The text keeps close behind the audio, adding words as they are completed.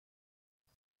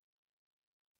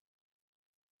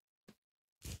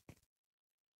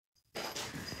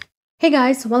Hey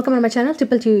guys, welcome to my channel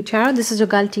Triple Tarot. This is your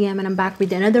girl TM and I'm back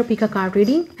with another pick a card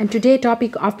reading. And today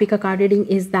topic of pick a card reading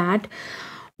is that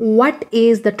what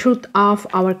is the truth of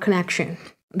our connection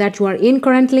that you are in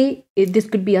currently? This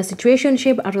could be a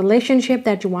situationship, a relationship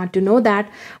that you want to know that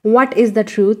what is the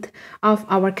truth of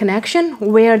our connection,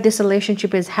 where this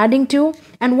relationship is heading to,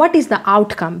 and what is the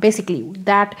outcome. Basically,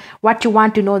 that what you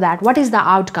want to know, that what is the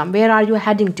outcome, where are you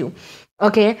heading to.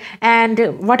 Okay, and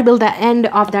what will the end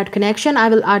of that connection? I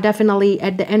will definitely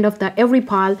at the end of the every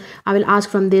pile I will ask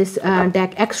from this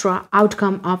deck extra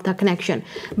outcome of the connection.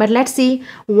 But let's see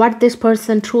what this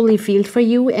person truly feels for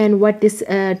you, and what this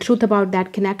truth about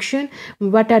that connection,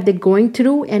 what are they going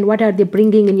through, and what are they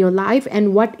bringing in your life,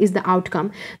 and what is the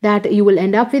outcome, that you will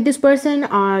end up with this person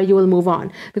or you will move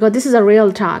on, because this is a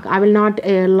real talk. I will not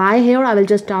lie here. I will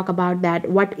just talk about that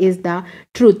what is the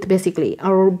truth, basically,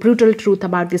 or brutal truth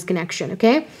about this connection.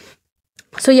 Okay,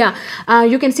 so yeah,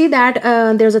 you can see that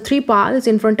there's a 3 piles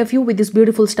in front of you with this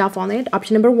beautiful stuff on it.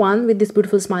 Option number 1 with this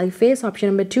beautiful smiley face, option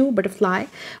number 2 butterfly,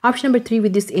 option number 3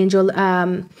 with this angel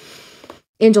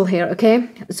here. Okay,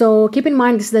 so keep in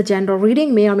mind this is a general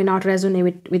reading, may or may not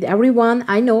resonate with everyone.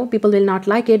 I know people will not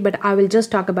like it, but I will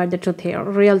just talk about the truth here,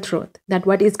 real truth, that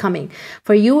what is coming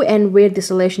for you and where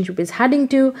this relationship is heading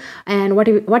to, and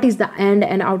what is the end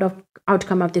and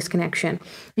outcome of this connection.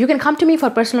 You can come to me for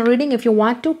personal reading if you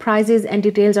want to. Prices and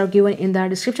details are given in the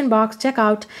description box. Check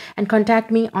out and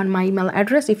contact me on my email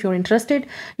address if you're interested.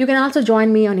 You can also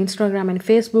join me on Instagram and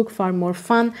Facebook for more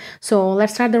fun. So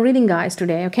let's start the reading, guys,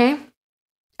 today. Okay,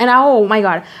 and oh my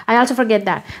god, I also forget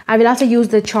that I will also use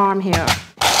the charm here.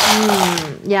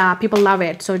 Yeah, people love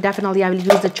it, so definitely I will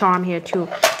use the charm here too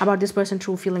about this person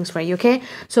true feelings for you. Okay,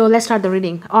 so let's start the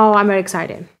reading. Oh, I'm very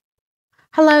excited.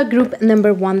 Hello, group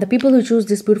number 1, the people who choose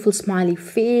this beautiful smiley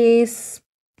face.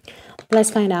 Let's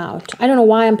find out. I don't know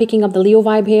why I'm picking up the Leo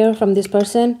vibe here from this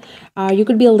person. You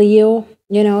could be a Leo,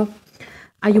 you know.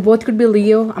 You both could be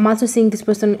Leo. I'm also seeing this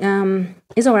person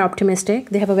is very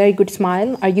optimistic. They have a very good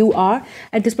smile, or you are.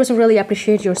 And this person really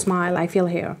appreciates your smile, I feel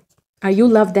here. You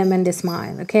love them when they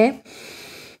smile, okay?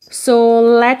 So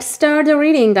let's start the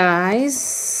reading,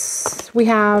 guys. We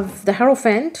have the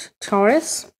Hierophant,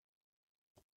 Taurus.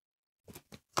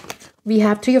 We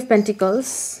have 3 of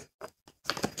Pentacles.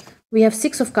 We have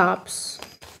 6 of Cups.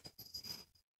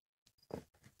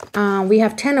 We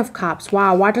have 10 of Cups.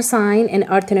 Wow, water sign and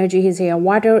earth energy is here.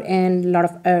 Water and a lot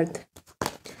of earth.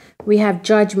 We have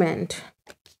Judgment.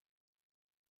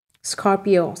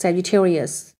 Scorpio,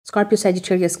 Sagittarius. Scorpio,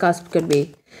 Sagittarius cusp could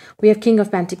be. We have King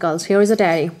of Pentacles. Here is a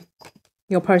daddy.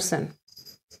 Your person.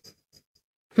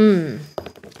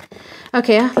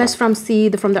 Okay, let's see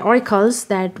from the oracles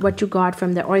that what you got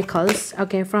from the oracles.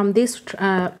 Okay, from this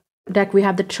deck we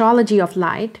have the Trilogy of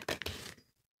Light.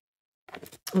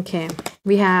 Okay,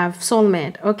 we have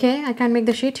Soulmate. Okay, I can't make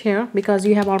the sheet here because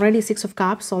you have already 6 of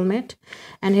Cups, Soulmate.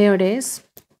 And here it is.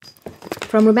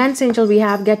 From Romance Angel we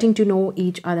have Getting to Know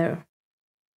Each Other.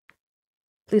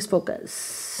 Please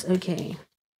focus. Okay.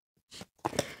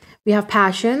 We have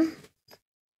Passion.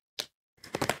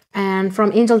 And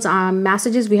from Angels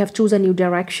Messages we have Choose a New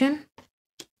Direction.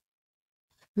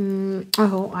 I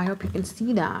hope you can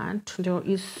see that. There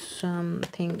is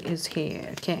something is here.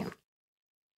 Okay.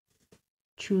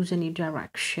 Choose a New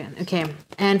Direction. Okay.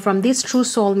 And from this True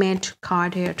Soulmate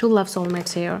card here, 2 love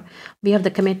soulmates here, we have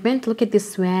the Commitment. Look at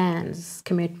this swans.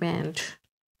 Commitment.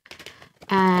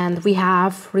 And we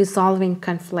have Resolving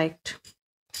Conflict.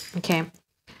 Okay.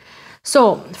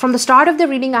 So from the start of the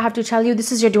reading I have to tell you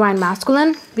this is your divine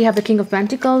masculine. We have the King of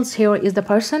Pentacles. Here is the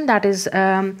person that is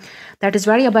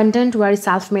very abundant, very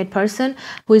self-made person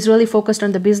who is really focused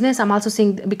on the business. I'm also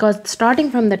seeing, because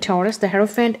starting from the Taurus, the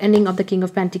Hierophant, ending of the King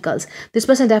of Pentacles, this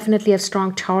person definitely has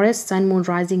strong Taurus, Sun, Moon,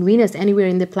 Rising, Venus, anywhere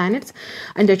in the planets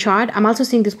in the chart. I'm also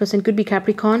seeing this person could be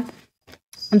Capricorn.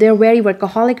 They're very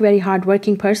workaholic, very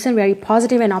hardworking person, very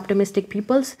positive and optimistic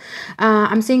peoples.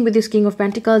 I'm seeing with this King of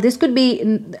Pentacles, this could be,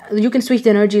 you can switch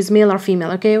the energies, male or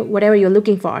female, okay? Whatever you're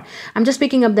looking for. I'm just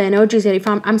picking up the energies here. If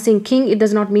I'm saying King, it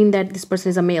does not mean that this person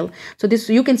is a male. So this,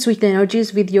 you can switch the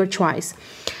energies with your choice.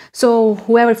 So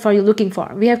whoever for you looking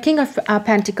for. We have King of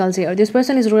Pentacles here. This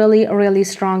person is really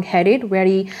strong-headed,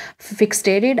 very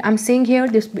fixated. I'm seeing here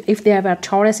this, if they have a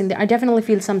Taurus in there, I definitely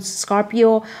feel some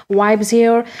Scorpio vibes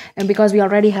here, and because we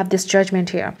already have this Judgment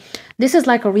here. This is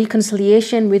like a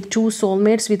reconciliation with two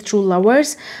soulmates, with true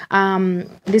lovers.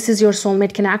 This is your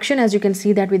soulmate connection, as you can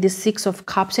see that with this Six of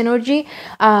Cups energy.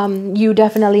 You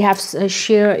definitely have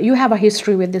you have a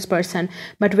history with this person,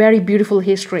 but very beautiful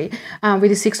history.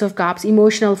 With the Six of Cups,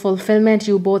 emotional fulfillment.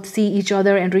 You both see each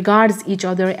other and regards each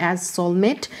other as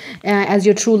soulmate, as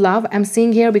your true love. I'm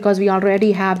seeing here because we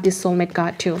already have this soulmate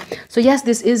card too. So yes,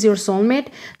 this is your soulmate.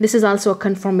 This is also a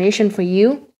confirmation for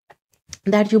you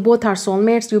that you both are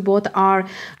soulmates. You both are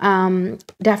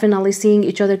definitely seeing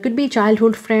each other. Could be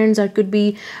childhood friends, or could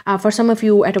be for some of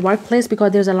you at a workplace,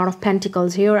 because there's a lot of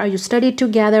pentacles here. Are you studied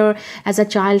together as a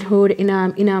childhood in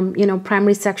a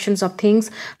primary sections of things,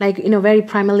 like very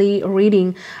primarily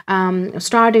reading,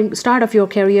 start of your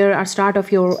career or start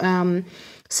of your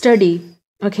study.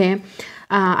 Okay.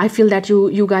 I feel that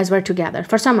you guys were together.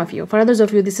 For some of you, for others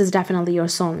of you, this is definitely your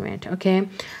soulmate. Okay.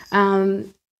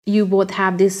 You both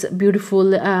have this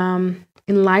beautiful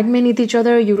enlightenment with each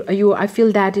other. I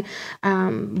feel that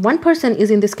one person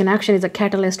is in this connection is a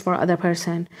catalyst for other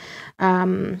person.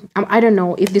 I don't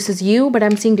know if this is you, but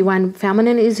I'm seeing divine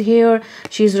feminine is here.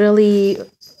 She's really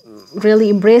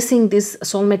embracing this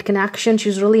soulmate connection.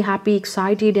 She's really happy,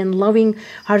 excited, and loving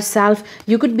herself.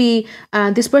 You could be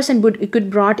this person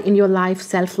could brought in your life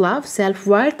self-love,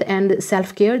 self-worth, and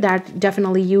self-care. That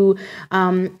definitely you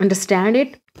understand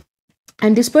it.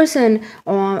 And this person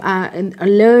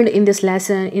learned in this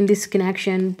lesson, in this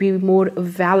connection, be more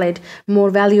valid, more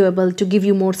valuable, to give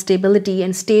you more stability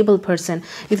and stable person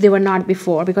if they were not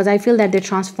before. Because I feel that they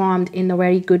transformed in a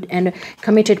very good and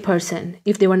committed person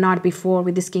if they were not before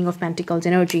with this King of Pentacles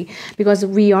energy. Because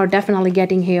we are definitely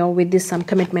getting here with this some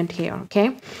commitment here.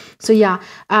 Okay. So yeah,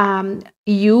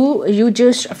 you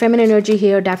just feminine energy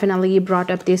here definitely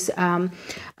brought up this.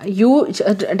 You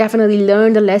definitely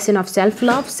learned the lesson of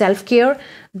self-love, self-care,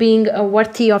 being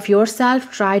worthy of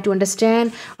yourself. Try to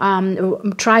understand,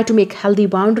 try to make healthy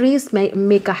boundaries,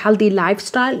 make a healthy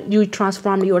lifestyle. You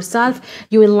transform yourself,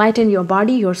 you enlighten your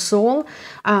body, your soul.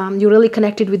 You really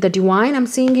connected with the divine. I'm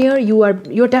seeing here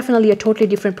you're definitely a totally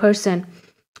different person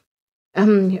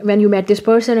when you met this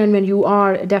person, and when you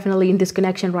are definitely in this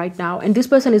connection right now. And this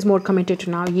person is more committed to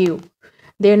now you.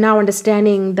 They're now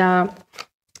understanding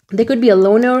they could be a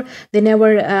loner. They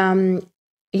never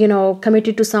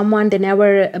committed to someone.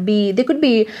 They could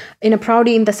be in a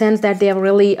proudy in the sense that they are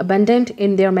really abundant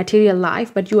in their material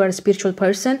life, but you are a spiritual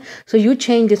person. So you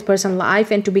change this person's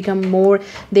life, and to become more,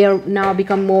 they are now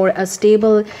become more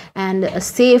stable and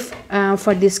safe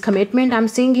for this commitment. I'm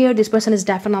seeing here this person is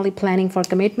definitely planning for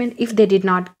commitment if they did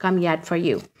not come yet for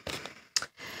you.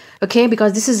 Okay,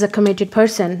 because this is a committed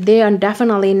person. They are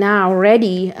definitely now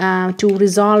ready to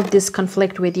resolve this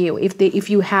conflict with you. If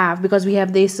you have, because we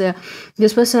have this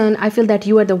person, I feel that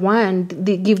you are the one.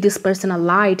 Give this person a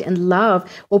light and love.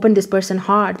 Open this person's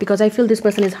heart, because I feel this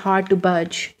person is hard to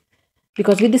budge.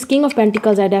 Because with this King of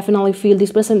Pentacles, I definitely feel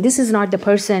this person, this is not the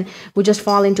person who just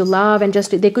fall into love and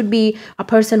just, they could be a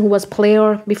person who was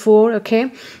player before, okay?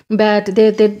 But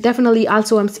they definitely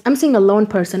also, I'm seeing a lone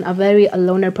person, a very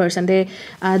loner person. They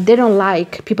don't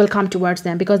like people come towards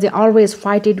them, because they always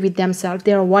fight it with themselves.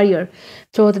 They're a warrior.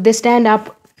 So they stand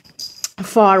up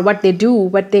for what they do,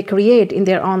 what they create in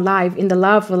their own life, in the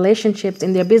love relationships,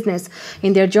 in their business,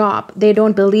 in their job. They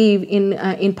don't believe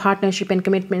in partnership and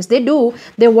commitments. They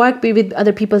work with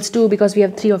other people's too, because we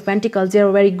have Three of Pentacles. They're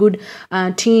a very good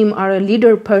team or a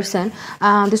leader person.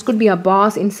 This could be a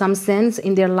boss in some sense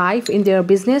in their life, in their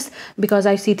business, because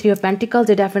I see Three of Pentacles.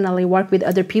 They definitely work with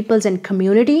other peoples and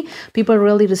community. People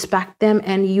really respect them,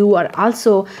 and you are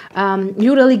also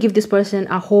you really give this person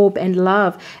a hope and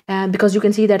love, because you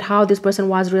can see that how this person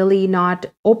was really not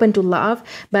open to love.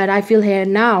 But I feel here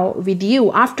now with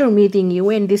you, after meeting you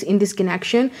in this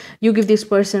connection, you give this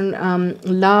person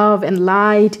love and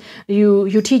light.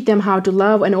 You teach them how to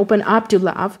love and open up to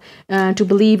love, to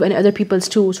believe in other people's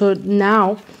too. So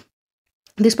now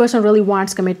this person really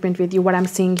wants commitment with you, what I'm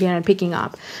seeing here and picking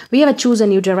up. We have a choose a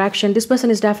new direction. This person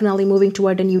is definitely moving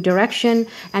toward a new direction,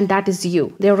 and that is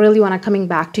you. They really want to coming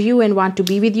back to you and want to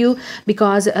be with you,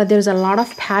 because there's a lot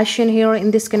of passion here in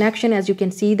this connection. As you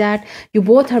can see that you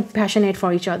both are passionate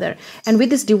for each other, and with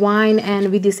this divine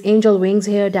and with this angel wings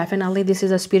here, definitely this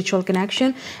is a spiritual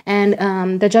connection.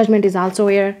 And the judgment is also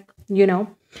here,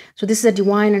 so this is a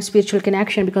divine and spiritual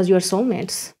connection, because you are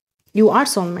soulmates. You are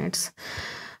soulmates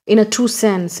in a true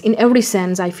sense, in every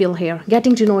sense. I feel here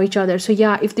getting to know each other. So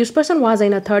yeah, if this person was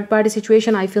in a third party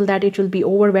situation, I feel that it will be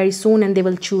over very soon, and they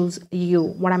will choose you,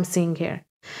 what I'm seeing here.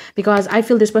 because I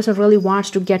feel this person really wants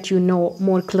to get you know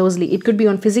more closely. It could be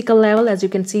on physical level, as you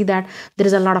can see that there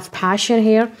is a lot of passion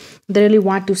here. They really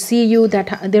want to see you,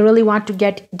 that they really want to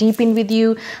get deep in with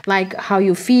you, like how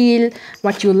you feel,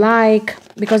 what you like,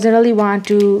 because they really want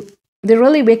to, they're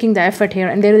really making the effort here,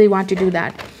 and they really want to do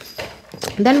that.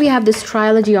 Then we have this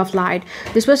trilogy of light.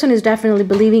 This person is definitely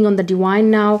believing on the divine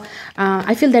now.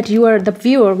 I feel that you are, the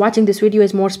viewer watching this video,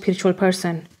 is more spiritual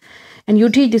person, and you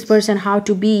teach this person how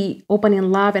to be open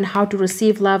in love and how to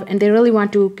receive love, and they really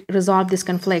want to resolve this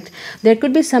conflict. There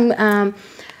could be some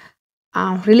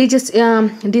religious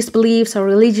disbeliefs or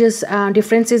religious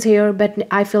differences here, but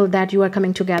I feel that you are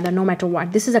coming together no matter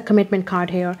what. This is a commitment card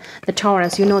here, the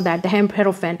Taurus, you know that, the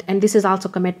Hierophant, and this is also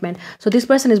commitment. So this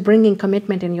person is bringing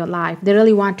commitment in your life. They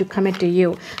really want to commit to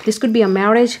you. This could be a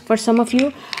marriage for some of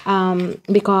you,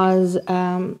 because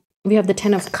we have the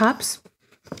 10 of Cups,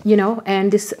 you know,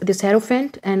 and this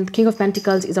Hierophant and King of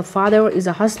Pentacles is a father, is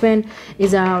a husband,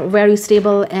 is a very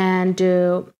stable and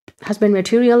husband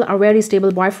material, or very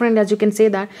stable boyfriend, as you can say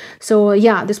that. So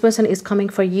yeah, this person is coming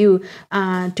for you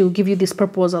to give you this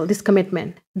proposal, this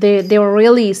commitment. They were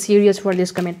really serious for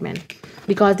this commitment,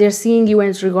 because they're seeing you and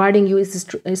it's regarding you is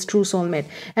true soulmate.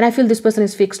 And I feel this person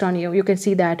is fixed on you. You can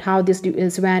see that how this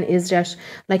man is just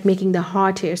like making the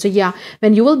heart here. So yeah,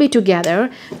 when you will be together,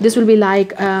 this will be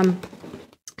like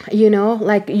you know,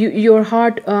 like your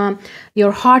heart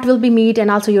will be meet, and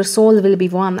also your soul will be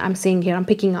one. I'm saying here, I'm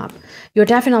picking up, you're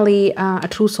definitely a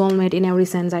true soulmate in every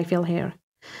sense. I feel here,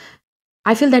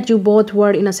 I feel that you both were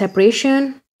in a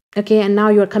separation, okay, and now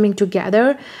you're coming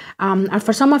together. And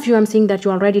for some of you, I'm seeing that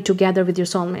you're already together with your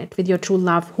soulmate, with your true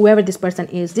love, whoever this person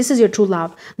is. This is your true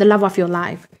love, the love of your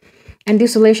life. And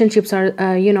these relationships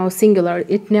are you know, singular.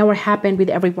 It never happened with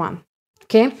everyone.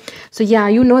 Okay, so yeah,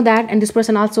 you know that, and this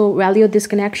person also valued this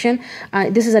connection.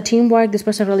 This is a teamwork. This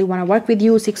person really want to work with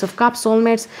you. 6 of Cups,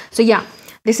 soulmates. So yeah,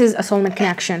 this is a soulmate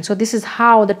connection. So this is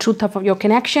how the truth of your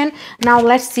connection. Now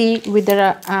let's see with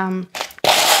the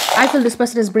I feel this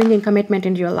person is bringing commitment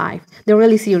into your life. They're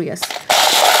really serious.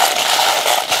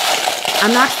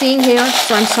 I'm not seeing here,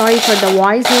 so I'm sorry for the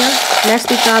voice here. Let's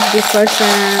pick up this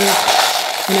person's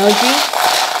energy.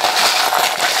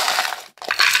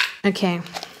 Okay,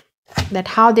 that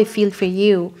how they feel for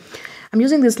you. I'm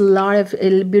using this lot of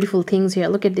beautiful things here.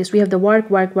 Look at this. We have the work.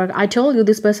 I told you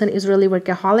this person is really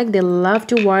workaholic. They love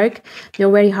to work. They're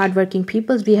very hardworking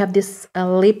people. We have this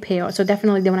lip here. So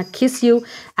definitely they want to kiss you.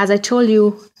 As I told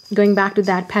you, going back to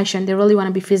that passion, they really want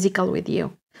to be physical with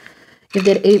you.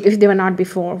 If they were not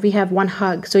before. We have one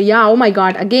hug. So yeah, oh my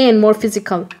God, again, more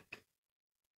physical.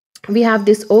 We have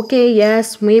this okay,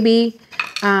 yes, maybe,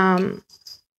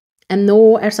 and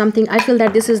no or something. I feel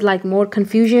that this is like more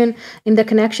confusion in the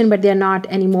connection, but they're not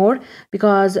anymore,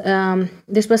 because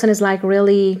this person is like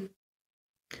really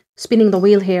spinning the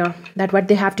wheel here, that what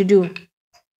they have to do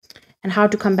and how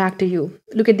to come back to you.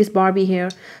 Look at this Barbie here.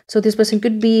 So this person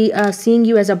could be seeing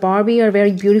you as a Barbie, or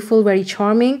very beautiful, very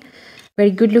charming,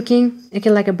 very good looking, okay,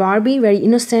 like a Barbie, very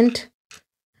innocent.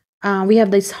 We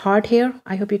have this heart here.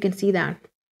 I hope you can see that.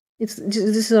 This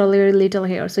is a little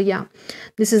here. So yeah,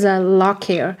 this is a lock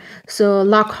here. So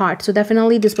lock heart. So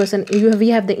definitely this person, we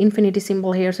have the infinity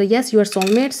symbol here. So yes, you are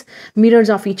soulmates,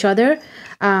 mirrors of each other.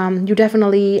 You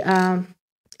definitely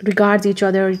regards each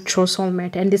other through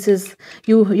soulmate, and this is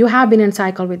you have been in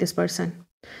cycle with this person.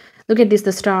 Look at this,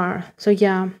 the star. So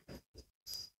yeah,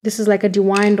 this is like a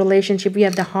divine relationship. We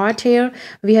have the heart here.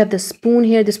 We have the spoon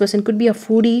here. This person could be a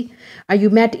foodie. You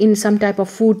met in some type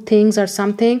of food things or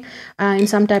something, in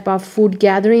some type of food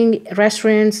gathering,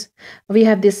 restaurants. We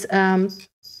have this,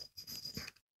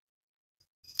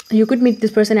 you could meet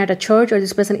this person at a church, or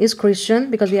this person is Christian,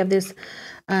 because we have this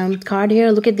card here.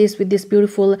 Look at this with this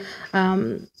beautiful,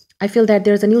 I feel that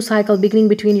there's a new cycle beginning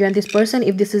between you and this person.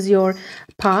 If this is your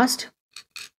past,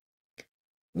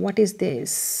 what is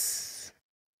this?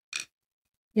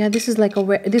 Yeah, this is like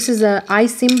this is a I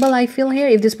symbol, I feel here.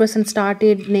 If this person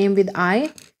started name with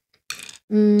I,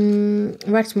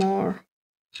 what's more?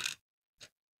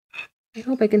 I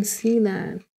hope I can see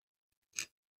that.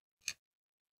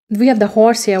 We have the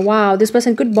horse here. Wow, this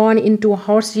person could born into a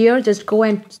horse year. Just go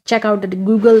and check out the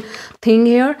Google thing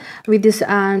here with this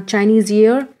Chinese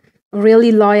year.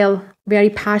 Really loyal, very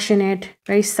passionate,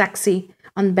 very sexy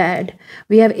on bed.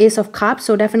 We have Ace of Cups,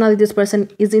 so definitely this person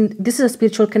is in, this is a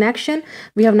spiritual connection.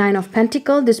 We have Nine of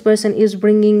Pentacles. This person is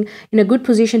bringing in a good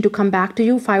position to come back to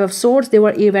you. Five of Swords, they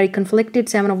were very conflicted.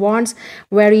 Seven of Wands,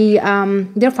 very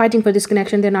they're fighting for this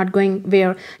connection, they're not going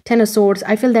where. Ten of Swords,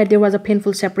 I feel that there was a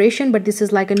painful separation, but this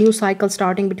is like a new cycle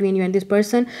starting between you and this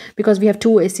person, because we have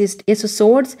two aces, Ace of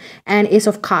Swords and Ace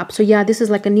of Cups. So yeah, this is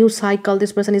like a new cycle.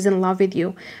 This person is in love with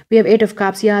you. We have Eight of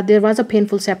Cups. Yeah, there was a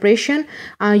painful separation.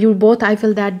 You both, I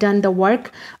feel that, done the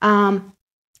work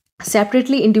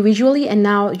separately, individually, and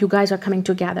now you guys are coming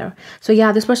together. So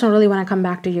yeah, this person really want to come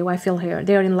back to you. I feel here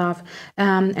they're in love,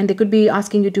 and they could be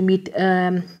asking you to meet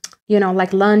you know,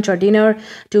 like lunch or dinner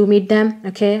to meet them.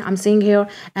 Okay, I'm seeing here,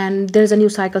 and there's a new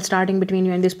cycle starting between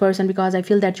you and this person, because I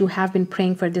feel that you have been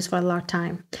praying for this for a long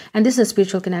time, and this is a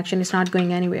spiritual connection. It's not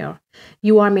going anywhere.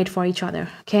 You are made for each other.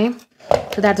 Okay,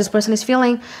 so that this person is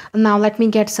feeling. Now let me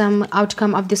get some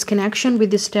outcome of this connection with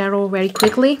this tarot very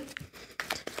quickly.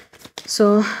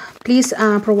 So please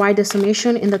provide the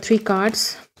summation in the 3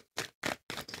 cards.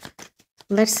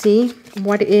 Let's see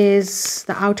what is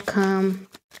the outcome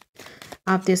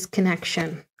of this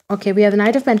connection. Okay, we have the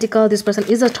Knight of Pentacles. This person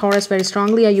is a Taurus very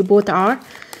strongly. You both are.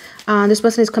 This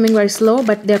person is coming very slow,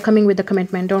 but they're coming with the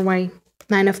commitment. Don't worry.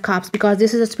 Nine of Cups, because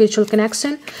this is a spiritual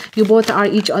connection. You both are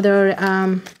each other,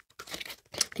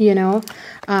 you know,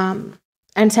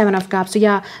 and Seven of Cups. So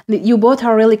yeah, you both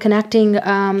are really connecting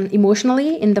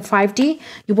emotionally in the 5D.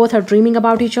 You both are dreaming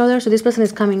about each other. So this person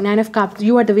is coming. Nine of Cups,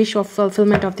 you are the wish of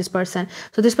fulfillment of this person.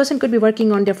 So this person could be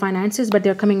working on their finances, but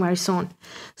they're coming very soon.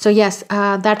 So yes,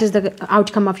 that is the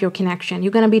outcome of your connection.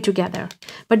 You're gonna be together,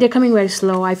 but they're coming very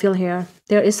slow. I feel here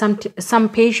there is some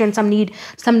patience, some need,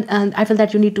 some I feel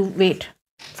that you need to wait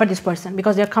for this person,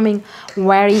 because they're coming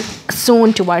very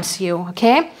soon towards you.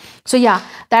 Okay, so yeah,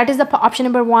 that is the option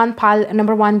number 1, pile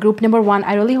number 1, group number 1.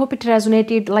 I really hope it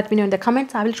resonated. Let me know in the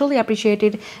comments. I will truly appreciate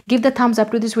it. Give the thumbs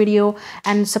up to this video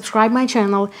and subscribe my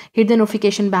channel. Hit the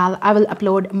notification bell. I will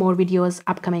upload more videos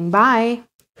upcoming. Bye.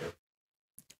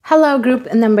 Hello,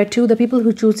 group number 2, the people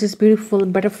who choose this beautiful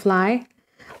butterfly.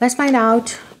 Let's find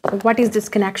out what is this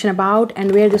connection about,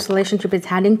 and where this relationship is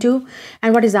heading to,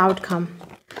 and what is the outcome.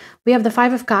 We have the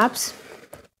Five of Cups.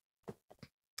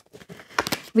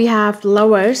 We have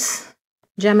Lovers,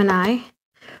 Gemini,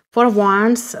 Four of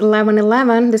Wands,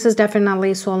 1111. This is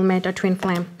definitely soulmate or twin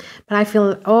flame. But I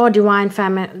feel, oh, divine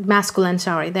feminine, masculine,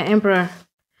 sorry, the Emperor.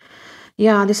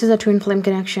 Yeah, this is a twin flame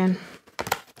connection.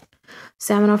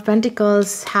 Seven of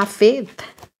Pentacles, have faith.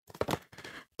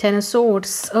 Ten of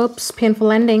Swords, oops,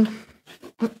 painful ending.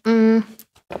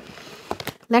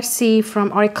 Let's see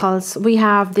from oracles. We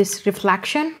have this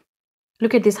reflection.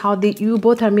 Look at this, how you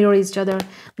both are mirror each other.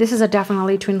 This is a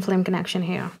definitely twin flame connection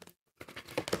here.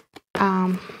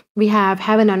 We have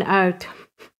heaven on earth.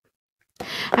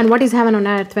 And what is heaven on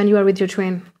earth when you are with your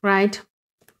twin, right?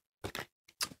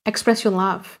 Express your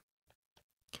love.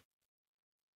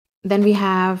 Then we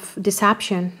have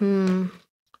deception.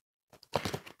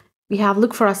 We have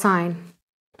look for a sign.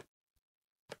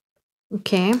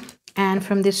 Okay. And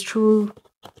from this true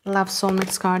love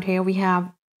soulmates card here, we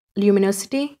have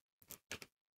luminosity.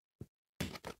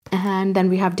 And then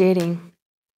we have dating.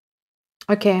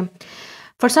 Okay,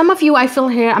 for some of you, I feel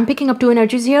here I'm picking up 2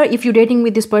 energies here. If you're dating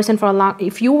with this person for a long,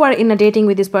 if you were in a dating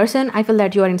with this person, I feel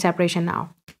that you are in separation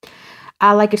now,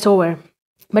 like it's over,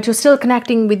 but you're still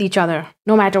connecting with each other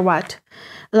no matter what.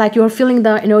 Like you're feeling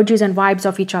the energies and vibes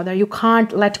of each other. You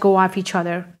can't let go of each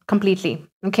other completely.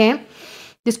 Okay,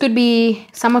 this could be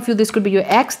some of you, this could be your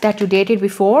ex that you dated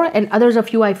before, and others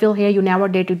of you, I feel here you never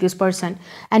dated this person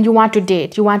and you want to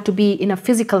date. You want to be in a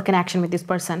physical connection with this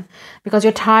person because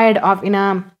you're tired of in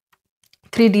a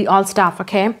 3D all stuff.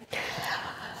 Okay,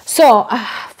 so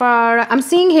I'm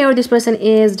seeing here this person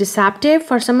is deceptive.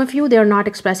 For some of you, they're not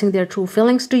expressing their true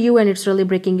feelings to you, and it's really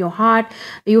breaking your heart.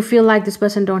 You feel like this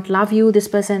person don't love you, this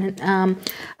person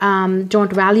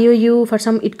don't value you. For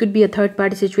some, it could be a third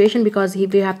party situation, because we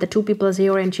have the 2 people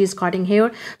here and she's cutting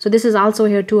here. So this is also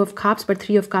here 2 of Cups, but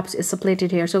 3 of Cups is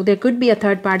separated here. So there could be a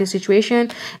third party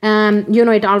situation. You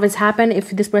know, it always happen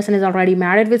if this person is already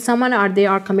married with someone, or they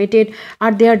are committed, or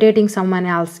they are dating someone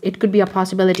else. It could be a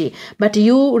possibility, but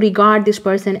you regard this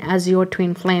person as your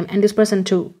twin flame, and this person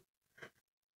too.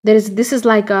 This is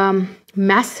like a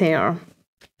mess here.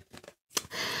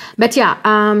 But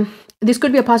yeah, this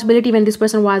could be a possibility when this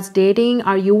person was dating,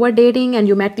 or you were dating and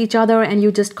you met each other and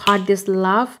you just caught this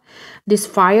love, this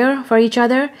fire for each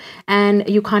other, and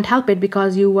you can't help it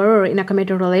because you were in a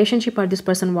committed relationship, or this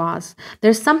person was.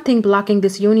 There's something blocking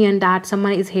this union, that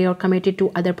someone is here committed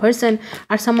to other person,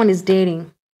 or someone is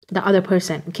dating. the other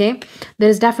person. Okay, there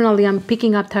is definitely, I'm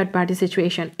picking up third party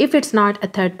situation. If it's not a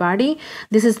third party,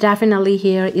 this is definitely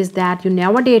here is that you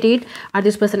never dated, or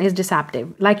this person is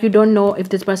deceptive, like you don't know if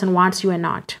this person wants you or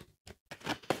not.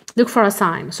 Look for a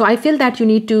sign. So I feel that you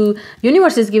need to,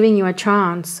 universe is giving you a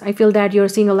chance. I feel that you're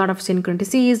seeing a lot of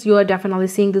synchronicities. You are definitely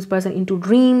seeing this person into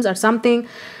dreams or something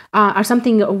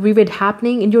vivid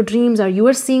happening in your dreams, or you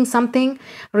are seeing something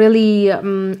really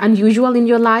unusual in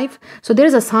your life. So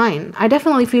there's a sign. I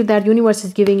definitely feel that universe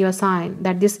is giving you a sign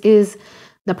that this is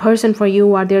the person for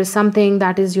you, or there's something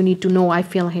that is you need to know. I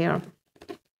feel here.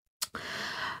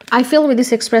 I feel with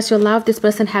this express your love, this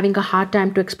person having a hard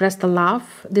time to express the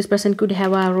love. This person could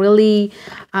have a really,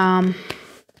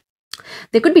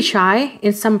 they could be shy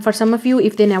for some of you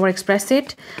if they never express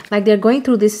it. Like they're going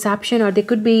through this deception, or they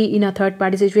could be in a third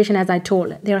party situation, as I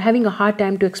told. They're having a hard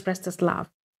time to express this love.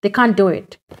 They can't do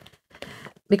it.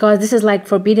 Because this is like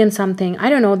forbidden something. I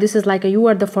don't know, this is like you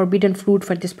are the forbidden fruit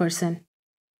for this person.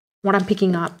 What I'm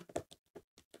picking up.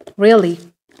 Really.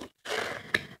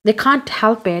 They can't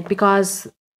help it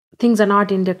because things are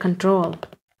not in their control,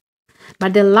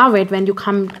 but they love it when you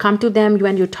come to them,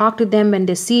 when you talk to them, when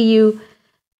they see you.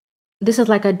 This is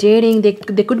like a dating. They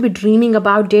could be dreaming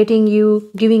about dating you,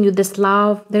 giving you this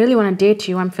love. They really want to date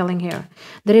you. I'm feeling here.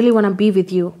 They really want to be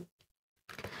with you.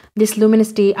 This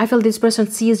luminosity. I feel this person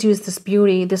sees you as this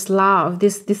beauty, this love,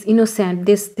 this innocent,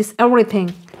 this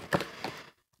everything.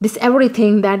 This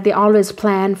everything that they always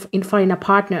plan for in a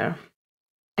partner.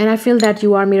 And I feel that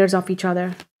you are mirrors of each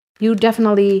other. You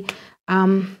definitely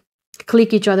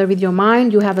click each other with your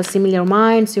mind. You have a similar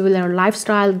mind, similar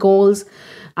lifestyle, goals,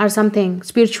 or something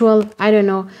spiritual. I don't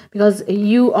know, because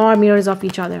you are mirrors of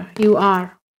each other. You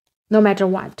are, no matter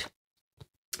what.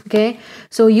 Okay,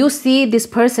 so you see this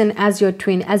person as your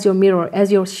twin, as your mirror,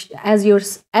 as your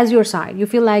side. You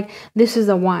feel like this is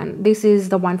the one. This is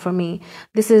the one for me.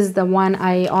 This is the one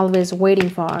I always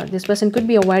waiting for. This person could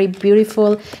be a very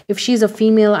beautiful. If she's a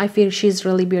female, I feel she's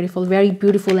really beautiful, very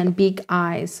beautiful and big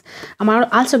eyes. I'm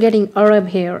also getting Arab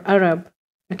here, Arab.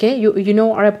 Okay, you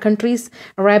know Arab countries,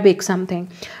 Arabic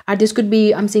something. This could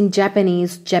be, I'm seeing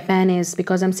Japanese,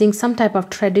 because I'm seeing some type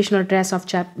of traditional dress of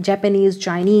Japanese,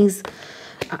 Chinese,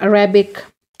 Arabic,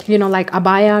 you know, like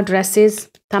abaya dresses,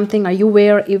 something you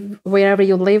wear wherever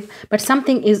you live, but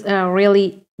something is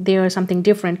really there, something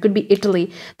different. Could be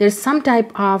Italy. There's some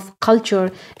type of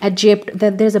culture, Egypt,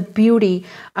 that there's a beauty,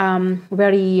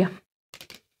 very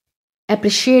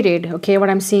appreciated. Okay, what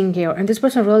I'm seeing here, and this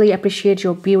person really appreciates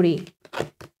your beauty.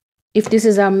 If this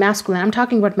is a masculine, I'm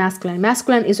talking about masculine.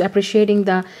 Masculine is appreciating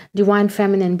the divine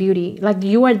feminine beauty. Like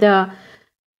you are the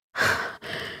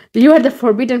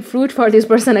forbidden fruit for this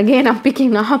person. Again, I'm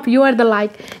picking up. You are the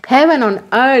like heaven on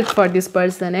earth for this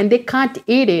person, and they can't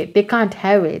eat it. They can't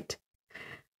have it.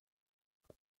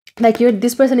 Like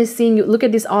this person is seeing you. Look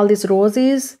at this, all these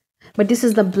roses, but this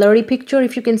is the blurry picture.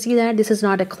 If you can see that, this is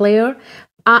not a clear.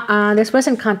 This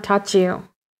person can't touch you.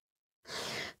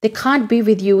 They can't be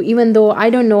with you, even though, I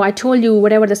don't know, I told you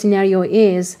whatever the scenario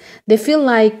is. They feel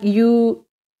like you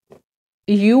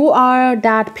are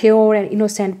that pure and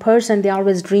innocent person they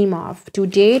always dream of, to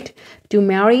date, to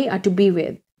marry, or to be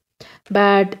with.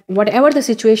 But whatever the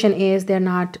situation is, they're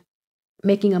not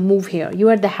making a move here. You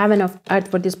are the heaven of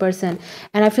earth for this person.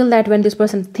 And I feel that when this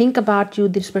person think about you,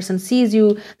 this person sees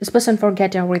you, this person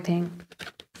forget everything.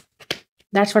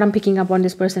 That's what I'm picking up on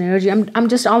this person energy. I'm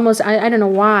just almost, I don't know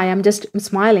why, I'm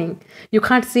smiling. You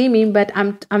can't see me, but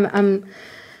I'm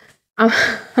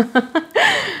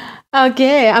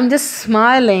okay, I'm just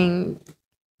smiling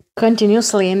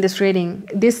continuously in this reading.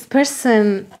 This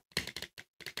person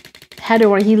head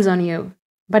over heels on you,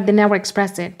 but they never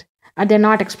express it. Or they're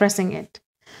not expressing it.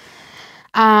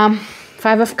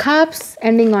 5 of Cups,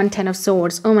 ending on 10 of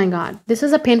Swords. Oh my God. This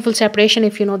is a painful separation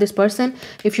if you know this person,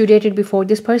 if you dated before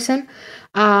this person.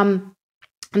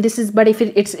 This is, but if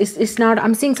it's not,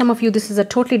 I'm seeing some of you, this is a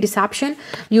totally deception.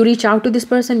 You reach out to this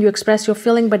person, you express your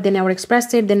feeling, but they never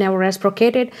expressed it, they never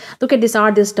reciprocated. Look at this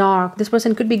art, this dark. This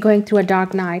person could be going through a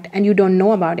dark night and you don't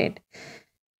know about it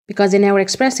because they never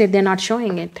expressed it, they're not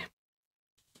showing it.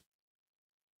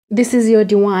 This is your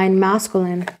divine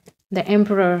masculine, the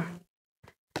emperor,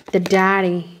 the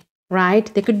daddy,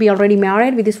 right? They could be already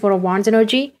married with this 4 of Wands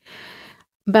energy,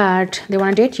 but they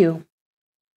want to date you.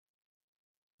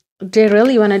 They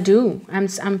really want to do.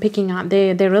 I'm picking up.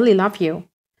 They really love you.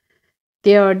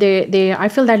 They I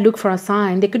feel that look for a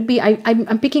sign. They could be.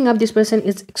 I'm picking up. This person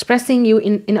is expressing you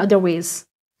in other ways.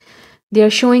 They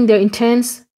are showing their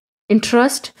intense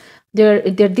interest. Their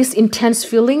this intense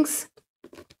feelings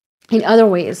in other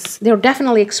ways. They're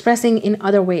definitely expressing in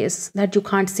other ways that you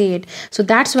can't see it. So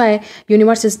that's why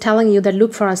universe is telling you that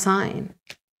look for a sign.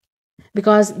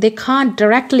 because they can't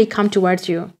directly come towards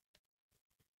you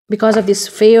because of these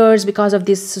fears, because of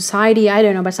this society. I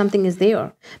don't know, but something is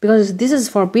there, because this is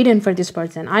forbidden for this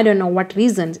person. I don't know what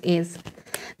reason is.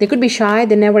 They could be shy.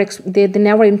 They never they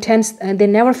never intense. They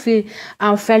never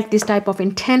felt this type of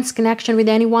intense connection with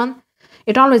anyone.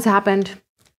 It always happened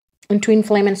in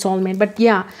Twinflame and Soulmate. But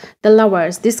yeah, the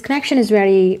lovers, this connection is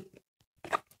very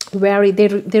they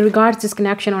regard this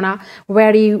connection on a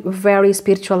very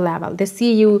spiritual level. They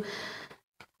see you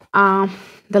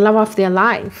the love of their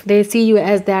life. They see you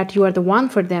as that you are the one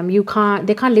for them.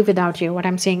 They can't live without you. What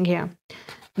I'm saying here,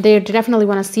 they definitely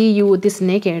want to see you this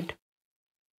naked.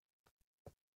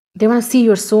 They want to see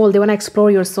your soul. They want to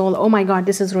explore your soul. Oh my God,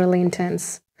 this is really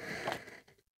intense.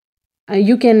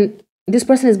 This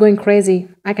person is going crazy.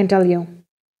 I can tell you,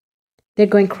 they're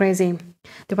going crazy.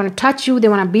 They want to touch you. They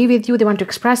want to be with you. They want to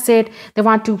express it. They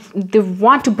want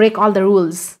to break all the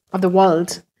rules of the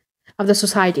world, of the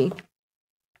society,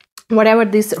 whatever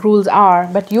these rules are.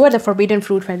 But you are the forbidden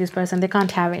fruit for this person. They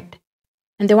can't have it,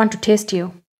 and they want to taste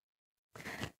you.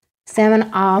 7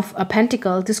 of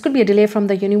Pentacles. This could be a delay from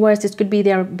the universe. This could be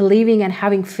they're believing and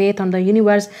having faith on the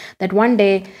universe that one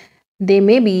day they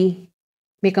maybe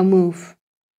make a move.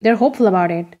 They're hopeful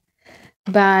about it.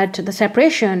 But the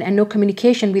separation and no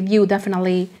communication with you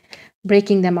definitely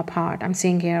breaking them apart. I'm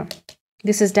seeing here.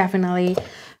 This is definitely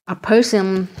a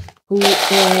person who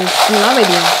is in love with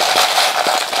you.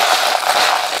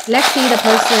 Let's see the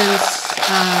person's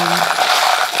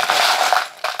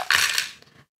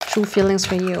true feelings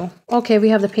for you. Okay, we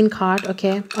have the pink card.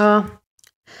 Okay.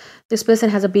 This person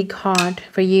has a big heart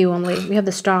for you only. We have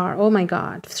the star. Oh my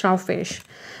God, starfish.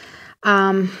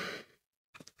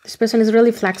 This person is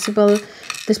really flexible.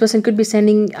 This person could be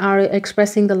sending or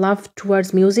expressing the love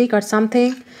towards music or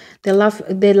something. They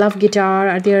love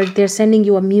guitar, or they're sending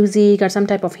you a music or some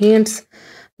type of hints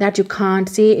that you can't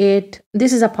see it.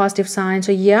 This is a positive sign.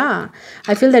 So yeah,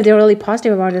 I feel that they're really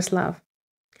positive about this love.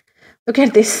 Look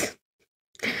at this.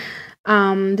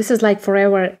 This is like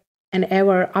forever and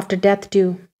ever, after death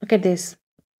too. Look at this.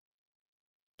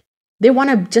 They want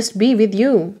to just be with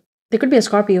you. They could be a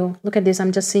Scorpio. Look at this.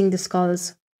 I'm just seeing the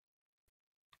skulls.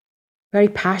 Very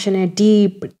passionate,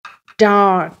 deep,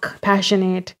 dark,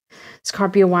 passionate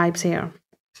Scorpio vibes here.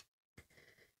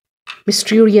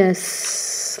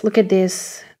 Mysterious. Look at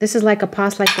this. This is like a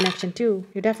past life connection too.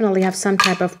 You definitely have some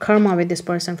type of karma with this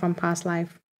person from past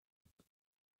life.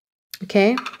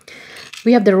 Okay.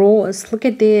 We have the rose. Look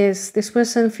at this. This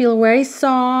person feel very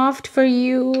soft for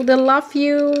you. They love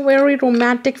you. Very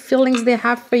romantic feelings they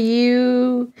have for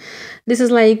you. This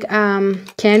is like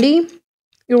candy.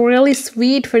 You're really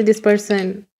sweet for this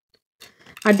person.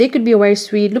 Or they could be very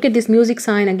sweet. Look at this music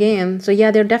sign again. So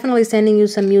yeah, they're definitely sending you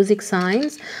some music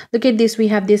signs. Look at this. We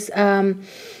have this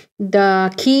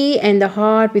the key and the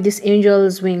heart with this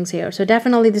angel's wings here. So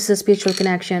definitely this is a spiritual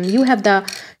connection. You have the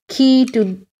key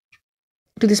to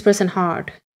this person's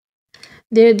heart.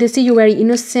 They see you very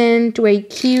innocent, very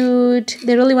cute.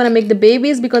 They really want to make the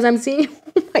babies, because I'm seeing,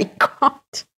 oh my God,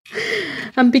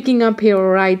 I'm picking up here,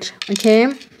 right?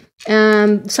 Okay.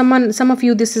 Some of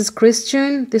you, this is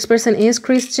Christian. This person is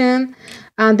Christian.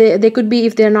 They could be,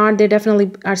 if they're not, they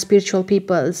definitely are spiritual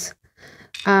peoples.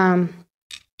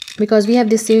 Because we have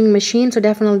this sewing machine, so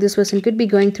definitely this person could be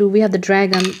going through. We have the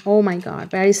dragon. Oh my God,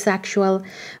 very sexual,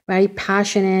 very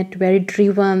passionate, very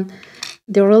driven.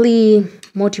 They're really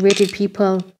motivated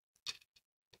people.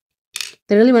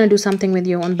 They really want to do something with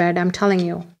you on bed. I'm telling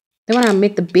you, they want to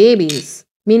make the babies.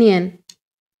 Minion.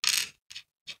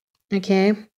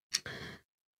 Okay.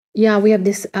 Yeah, we have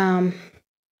this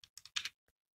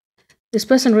this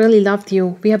person really loved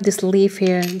you. We have this leaf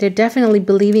here. They're definitely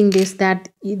believing this, that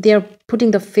they're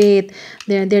putting the faith,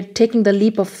 they're taking the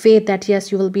leap of faith that yes,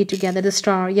 you will be together. The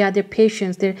star. Yeah, they're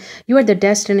patience. You are the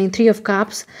destiny. 3 of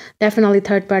Cups. Definitely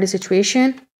third party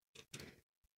situation.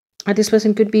 Or this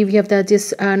person could be, we have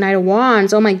this Knight of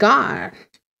Wands. Oh my God.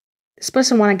 This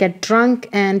person want to get drunk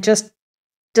and just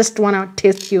want to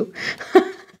taste you.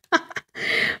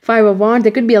 5 of Wands.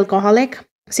 They could be alcoholic.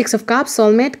 6 of Cups.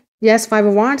 Soulmate. Yes, 5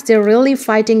 of Wands. They're really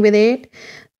fighting with it.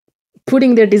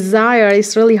 Putting their desire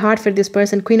is really hard for this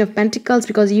person. Queen of Pentacles,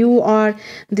 because you are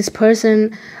this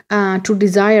person to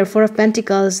desire. 4 of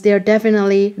Pentacles. They're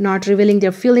definitely not revealing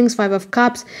their feelings. 5 of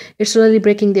Cups. It's really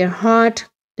breaking their heart.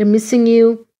 They're missing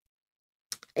you.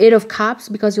 8 of Cups,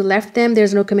 because you left them.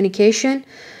 There's no communication.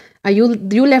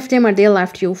 You left them or they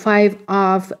left you. 5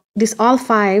 of this, all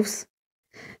 5s.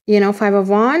 You know, 5 of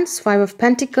Wands, 5 of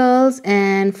Pentacles,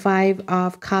 and 5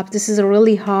 of Cups. This is a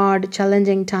really hard,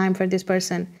 challenging time for this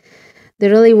person. They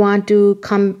really want to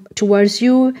come towards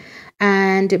you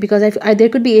And because there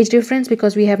could be age difference,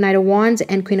 because we have Knight of Wands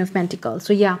and Queen of Pentacles.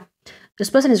 So yeah, this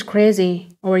person is crazy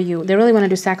over you. They really want to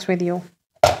do sex with you.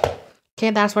 Okay,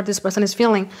 that's what this person is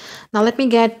feeling. Now let me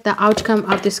get the outcome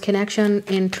of this connection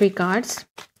in 3 cards.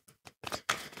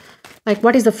 Like,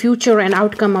 what is the future and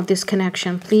outcome of this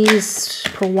connection? Please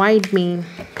provide me.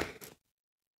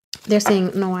 They're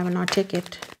saying, no, I will not take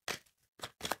it.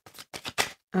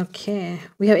 Okay,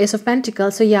 we have Ace of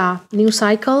Pentacles. So yeah, new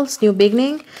cycles, new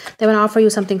beginning. They want to offer you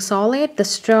something solid. The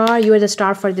star, you are the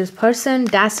star for this person.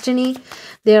 Destiny,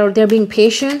 they're being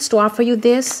patient to offer you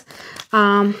this.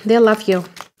 They love you.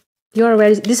 You're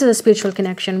very, this is a spiritual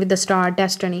connection with the star,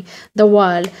 destiny, the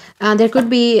world. There could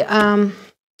be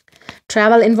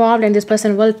travel involved, and this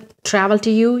person will travel to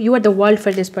you. You are the world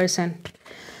for this person.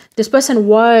 This person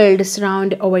world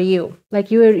surround over you.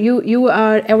 Like you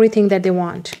are everything that they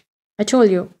want. I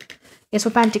told you. Ace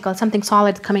of Pentacles, something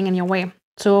solid coming in your way.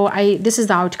 So this is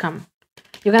the outcome.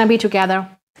 You're gonna be together.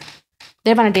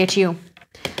 They wanna date you.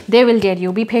 They will date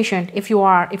you. Be patient. If you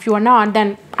are not,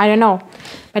 then I don't know.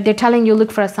 But they're telling you,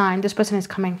 look for a sign. This person is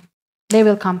coming. They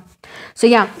will come. So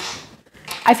yeah,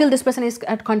 I feel this person is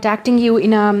contacting you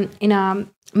in a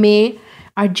May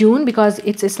or June, because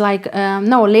it's like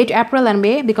no, late April and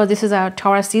May, because this is a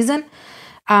Taurus season.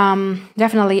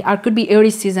 Definitely, or could be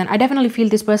Aries season. I definitely feel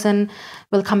this person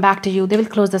will come back to you. They will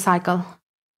close the cycle.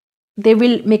 They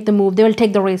will make the move. They will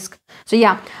take the risk. So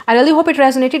yeah, I really hope it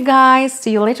resonated, guys.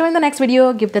 See you later in the next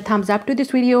video. Give the thumbs up to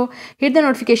this video. Hit the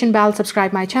notification bell.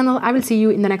 Subscribe my channel. I will see you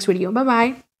in the next video.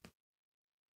 Bye-bye.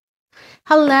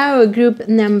 Hello, group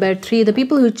number 3. The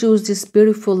people who choose this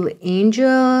beautiful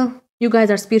angel. You guys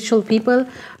are spiritual people.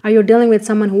 Are you dealing with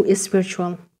someone who is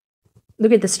spiritual?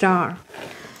 Look at the star.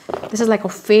 This is like a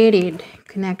fated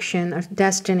connection of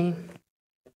destiny.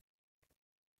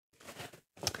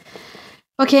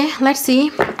 Okay, let's see.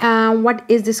 What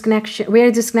is this connection? Where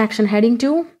is this connection heading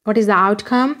to? What is the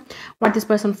outcome? What this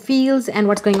person feels and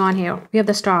what's going on here? We have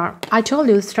the star. I told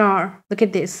you the star. Look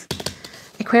at this.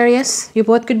 Aquarius. You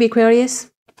both could be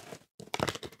Aquarius.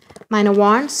 9 of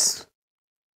Wands.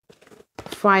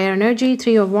 Fire energy.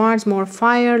 3 of Wands. More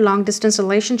fire. Long distance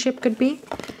relationship could be.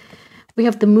 We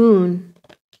have the moon.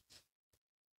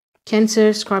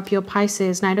 Cancer, Scorpio,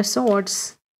 Pisces. Knight of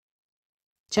Swords.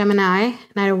 Gemini,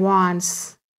 Knight of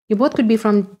Wands. You both could be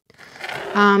from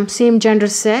same gender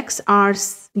sex, or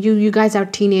you guys are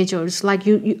teenagers. Like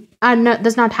you are not,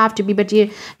 does not have to be, but you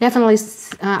definitely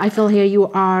I feel here you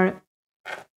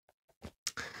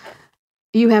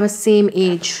have a same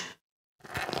age.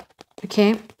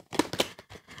 Okay,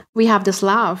 we have this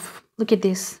love. Look at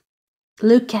this.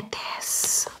 Look at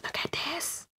this. Look at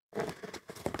this.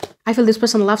 I feel this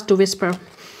person loves to whisper.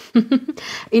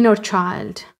 Inner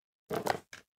child.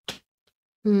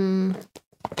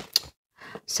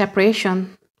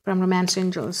 Separation from romance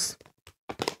angels.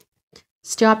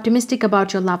 Stay optimistic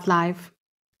about your love life.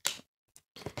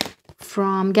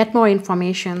 From get more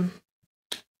information.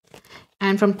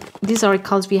 And from these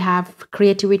oracles we have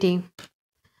creativity.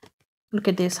 Look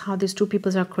at this, how these two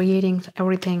people are creating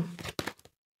everything.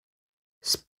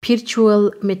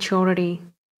 Spiritual maturity.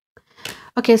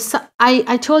 Okay, so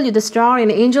I told you the star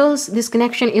and angels, this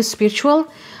connection is spiritual.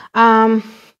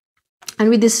 And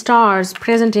with the stars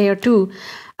present here too,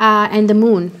 and the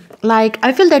moon, like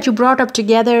I feel that you brought up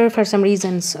together for some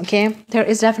reasons. Okay, there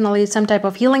is definitely some type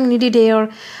of healing needed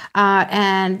here,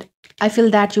 and I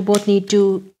feel that you both need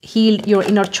to heal your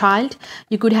inner child.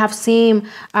 You could have same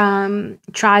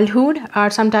childhood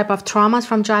or some type of traumas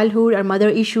from childhood or mother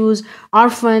issues,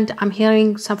 orphaned. I'm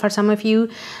hearing for some of you.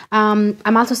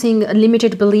 I'm also seeing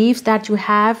limited beliefs that you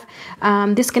have.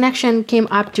 This connection came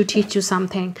up to teach you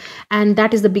something, and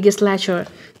that is the biggest lesson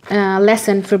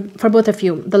for both of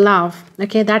you. The love.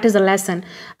 Okay, that is a lesson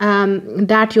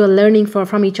that you are learning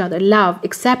from each other. Love,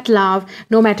 accept love,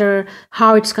 no matter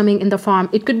how it's coming in the form.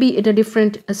 It could be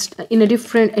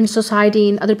in society,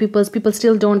 in other people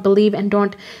still don't believe and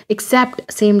don't accept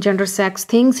same gender sex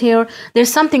things here.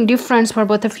 There's something different for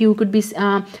both of you. Could be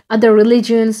other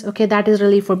religions. Okay, that is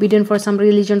really forbidden for some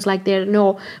religions. Like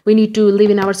no, we need to live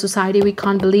in our society. We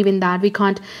can't believe in that. We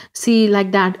can't see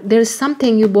like that. There's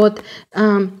something you both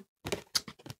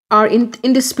are in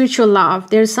this spiritual love.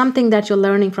 There's something that you're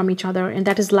learning from each other, and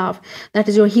that is love. That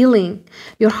is your healing.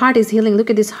 Your heart is healing. Look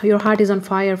at this. Your heart is on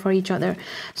fire for each other.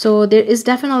 So there is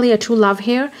definitely a true love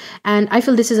here, and I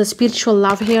feel this is a spiritual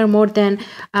love here more than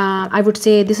I would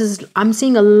say this is. I'm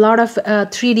seeing a lot of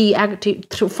 3D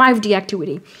 5D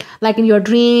activity, like in your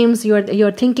dreams.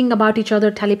 You're thinking about each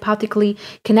other telepathically,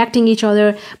 connecting each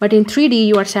other, but in 3D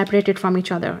you are separated from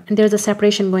each other, and there's a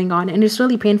separation going on, and it's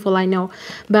really painful, I know.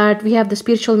 But we have the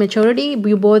spiritual maturity.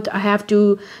 You both have to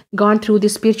gone through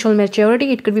this spiritual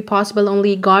maturity. It could be possible,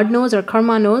 only God knows or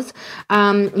karma knows.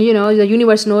 You know, the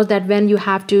universe knows that when you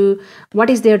have to, what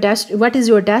is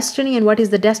your destiny and what is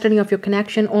the destiny of your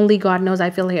connection, only God knows, I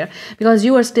feel here, because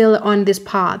you are still on this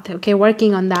path, okay,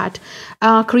 working on that.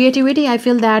 Creativity, I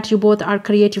feel that you both are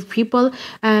creative people.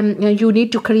 You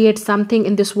need to create something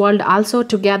in this world also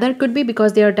together, could be,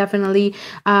 because they are definitely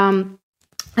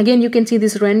again, you can see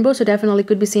this rainbow, so definitely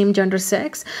could be same gender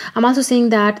sex. I'm also seeing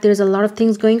that there's a lot of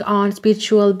things going on,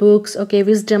 spiritual books, okay,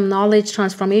 wisdom, knowledge,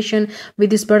 transformation with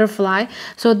this butterfly.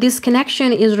 So this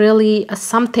connection is really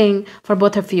something for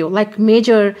both of you, like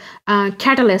major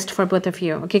catalyst for both of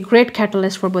you, okay, great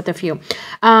catalyst for both of you.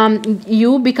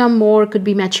 You become more, could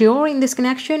be mature in this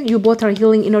connection. You both are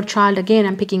healing inner child, again,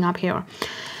 I'm picking up here.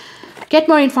 Get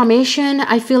more information.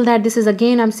 I feel that this is,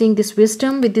 again, I'm seeing this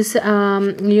wisdom with this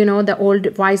you know, the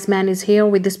old wise man is here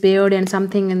with this beard and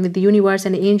something, and with the universe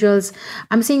and the angels.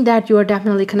 I'm seeing that you are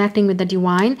definitely connecting with the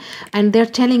divine, and they're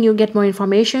telling you get more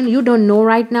information. You don't know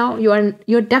right now,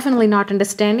 you're definitely not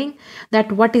understanding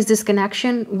that what is this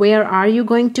connection, where are you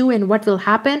going to, and what will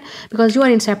happen, because you are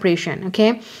in separation,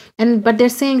 okay. But they're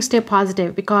saying stay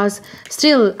positive, because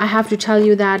still I have to tell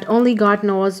you that only God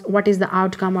knows what is the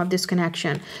outcome of this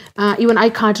connection. Even I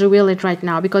can't reveal it right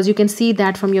now, because you can see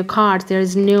that from your cards there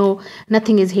is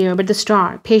nothing is here but the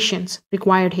star, patience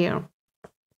required here,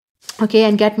 okay.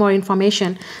 And get more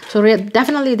information. So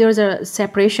definitely there's a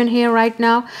separation here right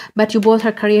now, but you both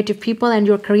are creative people, and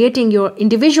you're creating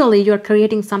individually you're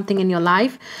creating something in your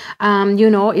life. You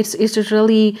know, it's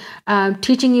really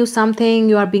teaching you something.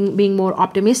 You are being more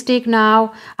optimistic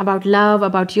now about love,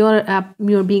 about your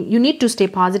you need to stay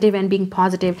positive and being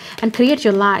positive and create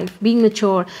your life, being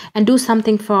mature and do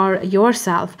something for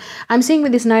yourself. I'm seeing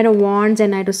with this Knight of Wands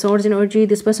and Knight of Swords energy,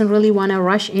 this person really want to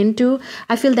rush into.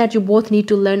 I feel that you both need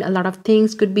to learn a lot of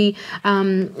things. Could be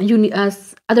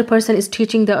other person is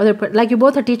teaching the other like you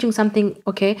both are teaching something,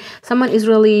 okay. Someone is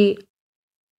really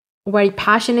very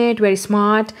passionate, very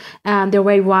smart, they're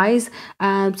very wise.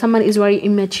 Someone is very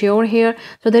immature here,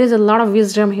 so there is a lot of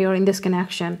wisdom here in this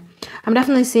connection. I'm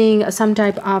definitely seeing some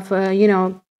type of you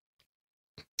know,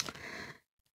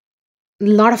 a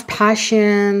lot of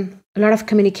passion, a lot of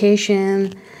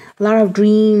communication, a lot of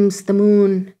dreams, the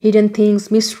moon, hidden things,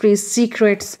 mysteries,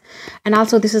 secrets. And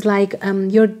also this is like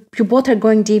you both are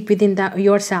going deep within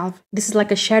yourself. This is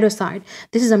like a shadow side.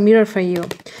 This is a mirror for you.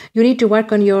 You need to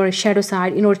work on your shadow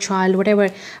side, inner child, whatever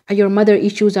your mother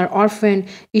issues or orphan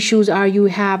issues are you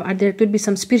have, or there could be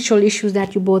some spiritual issues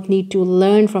that you both need to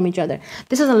learn from each other.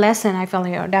 This is a lesson I feel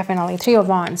here, definitely. Three of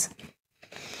Wands.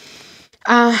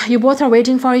 You both are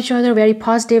waiting for each other, very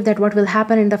positive that what will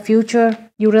happen in the future.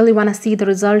 You really want to see the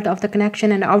result of the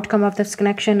connection and the outcome of this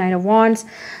connection. Knight of Wands.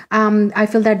 I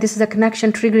feel that this is a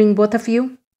connection triggering both of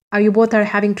you. You both are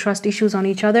having trust issues on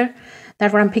each other.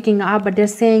 That's what I'm picking up. But they're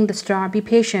saying, the star, be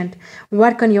patient,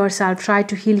 work on yourself, try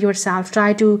to heal yourself,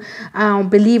 try to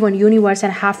believe on universe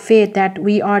and have faith that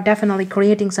we are definitely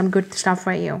creating some good stuff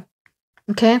for you,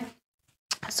 okay.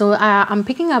 So I'm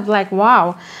picking up like,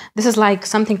 wow, this is like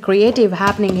something creative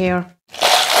happening here.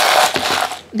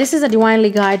 This is a divinely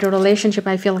guided relationship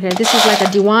I feel here. This is like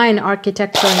a divine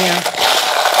architecture here.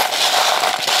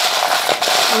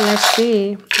 Let's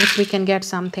see if we can get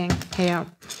something here.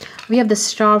 We have the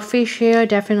starfish here,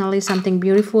 definitely something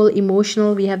beautiful,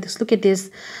 emotional. We have this, look at this,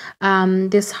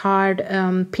 this hard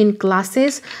pink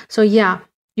glasses. So yeah,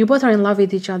 you both are in love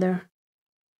with each other.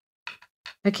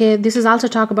 Okay, this is also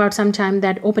talk about sometime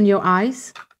that open your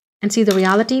eyes and see the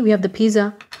reality. We have the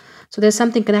pizza. So there's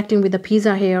something connecting with the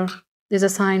pizza here. There's a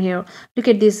sign here. Look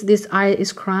at this eye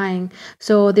is crying.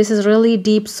 So this is really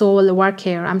deep soul work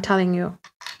here, I'm telling you.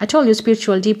 I told you,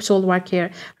 spiritual deep soul work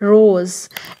here. Rose.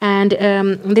 And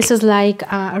this is like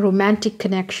a romantic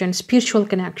connection, spiritual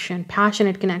connection,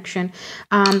 passionate connection.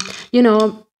 You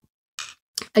know,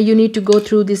 you need to go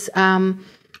through this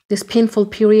this painful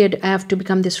period to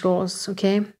become this rose,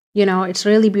 okay. You know, it's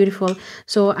really beautiful.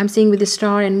 So I'm seeing with the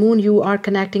star and moon, you are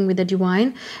connecting with the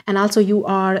divine, and also you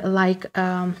are like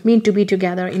meant to be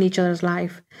together in each other's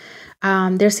life.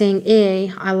 They're saying,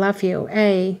 hey, I love you,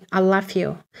 hey, I love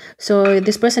you. So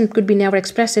this person could be never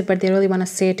expressive, but they really want to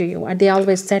say to you, or they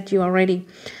always said you already.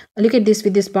 Look at this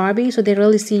with this Barbie. So they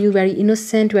really see you very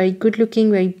innocent, very good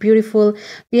looking, very beautiful.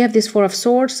 We have this Four of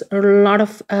Swords, a lot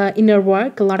of inner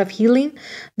work, a lot of healing.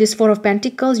 This Four of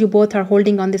Pentacles, you both are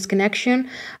holding on this connection.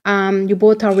 You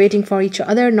both are waiting for each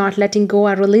other, not letting go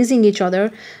or releasing each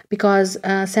other, because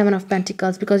Seven of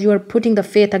Pentacles, because you are putting the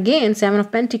faith again. Seven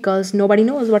of Pentacles, nobody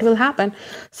knows what will happen.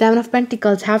 Seven of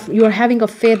Pentacles, you are having a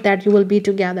faith that you will be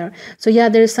together. So yeah,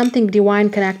 there is something divine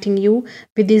connecting you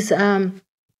with this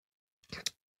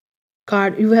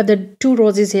card, you have the two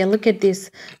roses here. Look at this.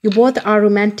 You both are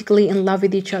romantically in love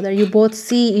with each other. You both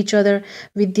see each other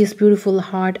with these beautiful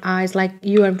heart eyes, like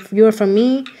you're for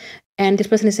me, and this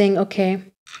person is saying, okay,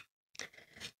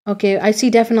 I see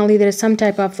definitely there is some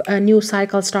type of a new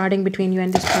cycle starting between you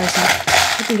and this person.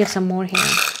 Let me get some more here.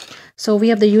 So we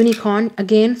have the unicorn,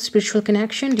 again, spiritual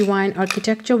connection, divine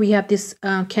architecture. We have this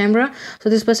camera. So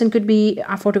this person could be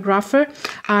a photographer.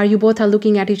 You both are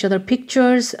looking at each other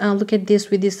pictures. Look at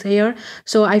this with this hair.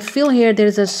 So I feel here there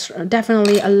is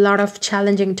definitely a lot of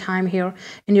challenging time here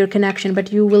in your connection,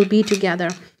 but you will be together.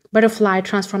 Butterfly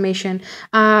transformation.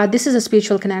 This is a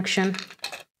spiritual connection.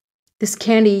 This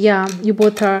candy, yeah, you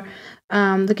both are,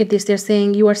 look at this, they're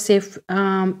saying you are safe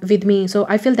with me. So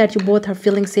I feel that you both are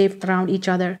feeling safe around each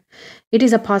other. It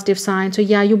is a positive sign. So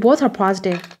yeah, you both are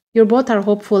positive. You both are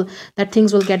hopeful that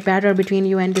things will get better between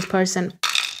you and this person.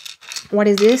 What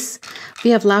is this?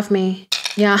 We have love me.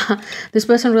 Yeah, this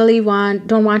person really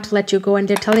don't want to let you go, and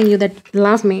they're telling you that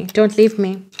love me, don't leave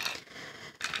me.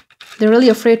 They're really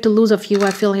afraid to lose of you, I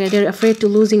feel here. They're afraid to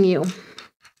losing you.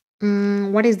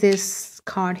 What is this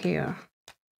card here?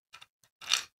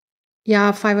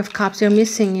 Yeah, 5 of Cups. They're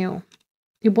missing you.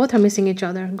 You both are missing each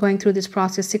other, going through this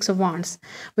process. 6 of Wands.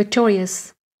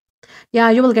 Victorious. Yeah,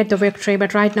 you will get the victory,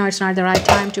 but right now it's not the right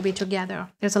time to be together.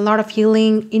 There's a lot of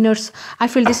healing, inners. I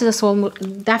feel this is a soul,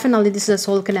 definitely this is a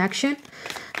soul connection.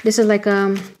 This is like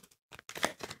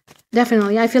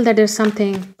definitely, I feel that there's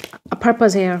something, a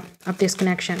purpose here of this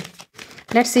connection.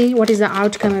 Let's see what is the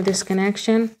outcome of this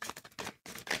connection.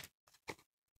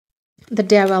 The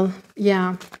Devil,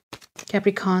 yeah,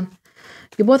 Capricorn.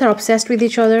 You both are obsessed with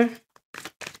each other.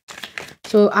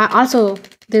 So also,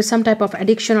 there's some type of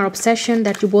addiction or obsession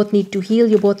that you both need to heal.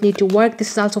 You both need to work.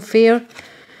 This is also fair.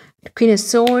 Queen of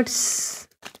Swords.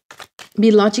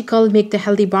 Be logical. Make the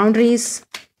healthy boundaries.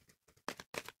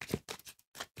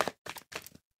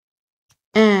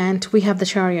 And we have the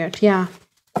Chariot, yeah.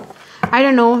 I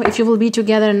don't know if you will be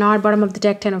together or not. Bottom of the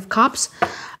deck, 10 of Cups.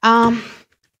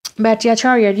 But yeah,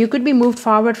 Chariot, you could be moved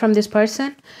forward from this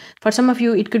person. For some of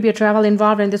you, it could be a travel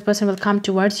involved and this person will come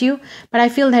towards you. But I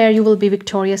feel there you will be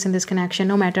victorious in this connection.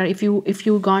 No matter if you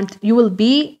will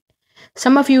be,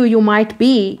 some of you, you might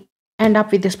be end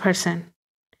up with this person.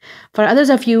 For others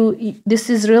of you, this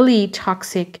is really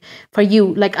toxic for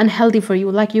you, like unhealthy for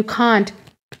you. Like you can't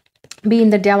be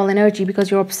in the devil energy because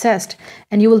you're obsessed,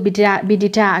 and you will be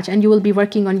detached, and you will be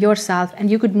working on yourself, and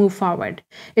you could move forward.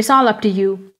 It's all up to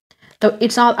you.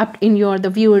 It's all up in the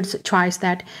viewer's choice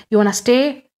that you want to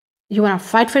stay, you want to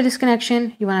fight for this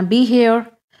connection, you want to be here,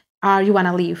 or you want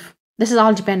to leave. This is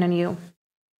all depend on you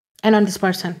and on this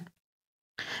person,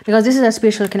 because this is a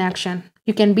spiritual connection.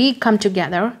 You can come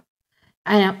together,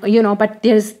 and but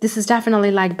this is definitely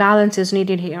like balance is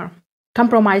needed here,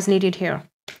 compromise needed here,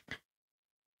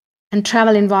 and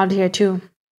travel involved here too.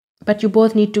 But you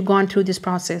both need to go on through this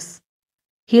process,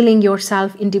 healing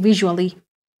yourself individually,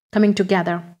 coming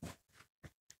together.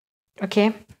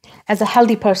 Okay, as a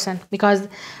healthy person, because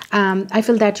I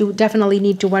feel that you definitely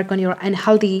need to work on your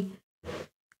unhealthy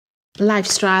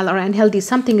lifestyle, or unhealthy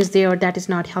something is there that is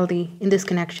not healthy in this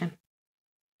connection.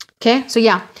 Okay, so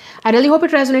yeah, I really hope it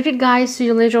resonated, guys. See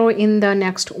you later in the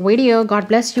next video. God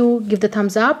bless you. Give the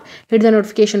thumbs up, hit the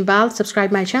notification bell,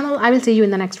 subscribe my channel. I will see you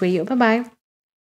in the next video. Bye bye.